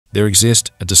There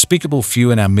exist a despicable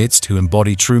few in our midst who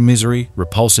embody true misery,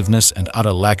 repulsiveness, and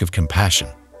utter lack of compassion.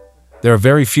 There are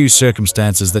very few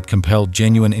circumstances that compel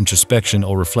genuine introspection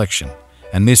or reflection,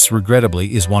 and this,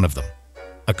 regrettably, is one of them.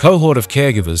 A cohort of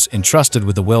caregivers entrusted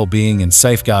with the well-being and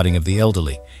safeguarding of the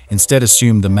elderly instead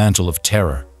assumed the mantle of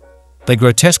terror. They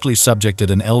grotesquely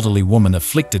subjected an elderly woman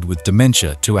afflicted with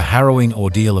dementia to a harrowing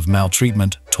ordeal of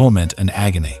maltreatment, torment, and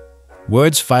agony.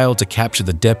 Words failed to capture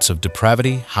the depths of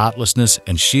depravity, heartlessness,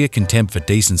 and sheer contempt for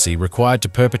decency required to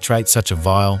perpetrate such a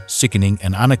vile, sickening,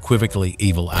 and unequivocally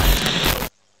evil act.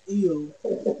 Ew,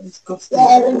 disgusting.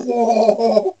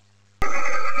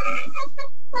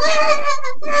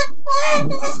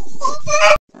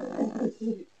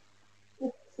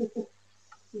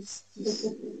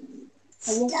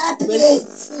 Stop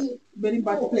it! Very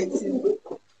bad places.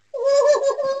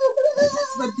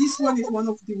 But this one is one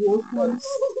of the worst ones.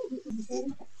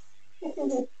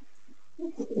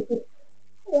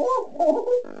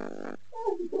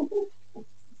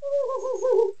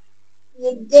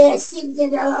 You dancing to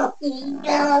the off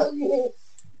down.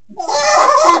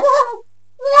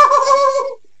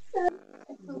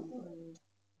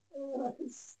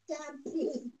 Stop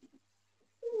it.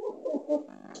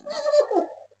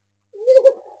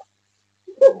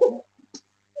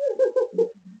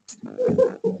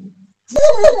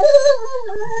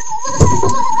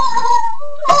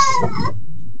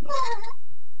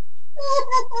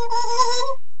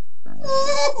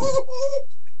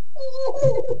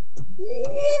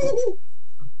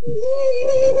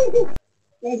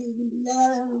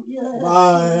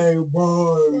 My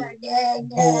boy.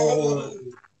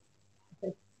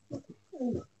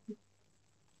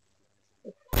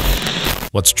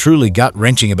 What's truly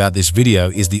gut-wrenching about this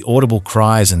video is the audible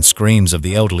cries and screams of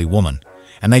the elderly woman,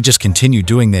 and they just continue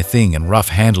doing their thing and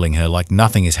rough-handling her like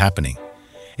nothing is happening.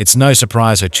 It's no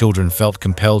surprise her children felt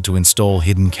compelled to install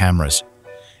hidden cameras.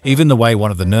 Even the way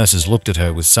one of the nurses looked at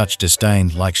her with such disdain,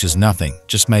 like she's nothing,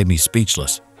 just made me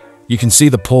speechless. You can see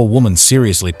the poor woman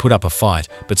seriously put up a fight,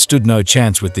 but stood no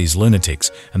chance with these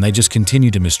lunatics, and they just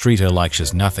continue to mistreat her like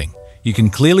she's nothing. You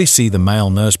can clearly see the male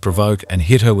nurse provoke and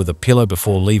hit her with a pillow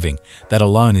before leaving. That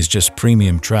alone is just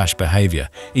premium trash behavior.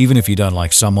 Even if you don't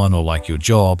like someone or like your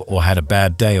job or had a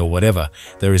bad day or whatever,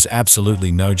 there is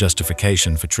absolutely no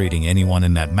justification for treating anyone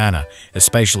in that manner,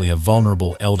 especially a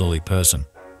vulnerable elderly person.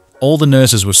 All the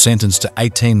nurses were sentenced to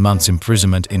 18 months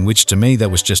imprisonment, in which to me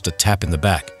that was just a tap in the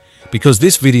back, because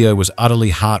this video was utterly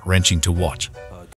heart-wrenching to watch.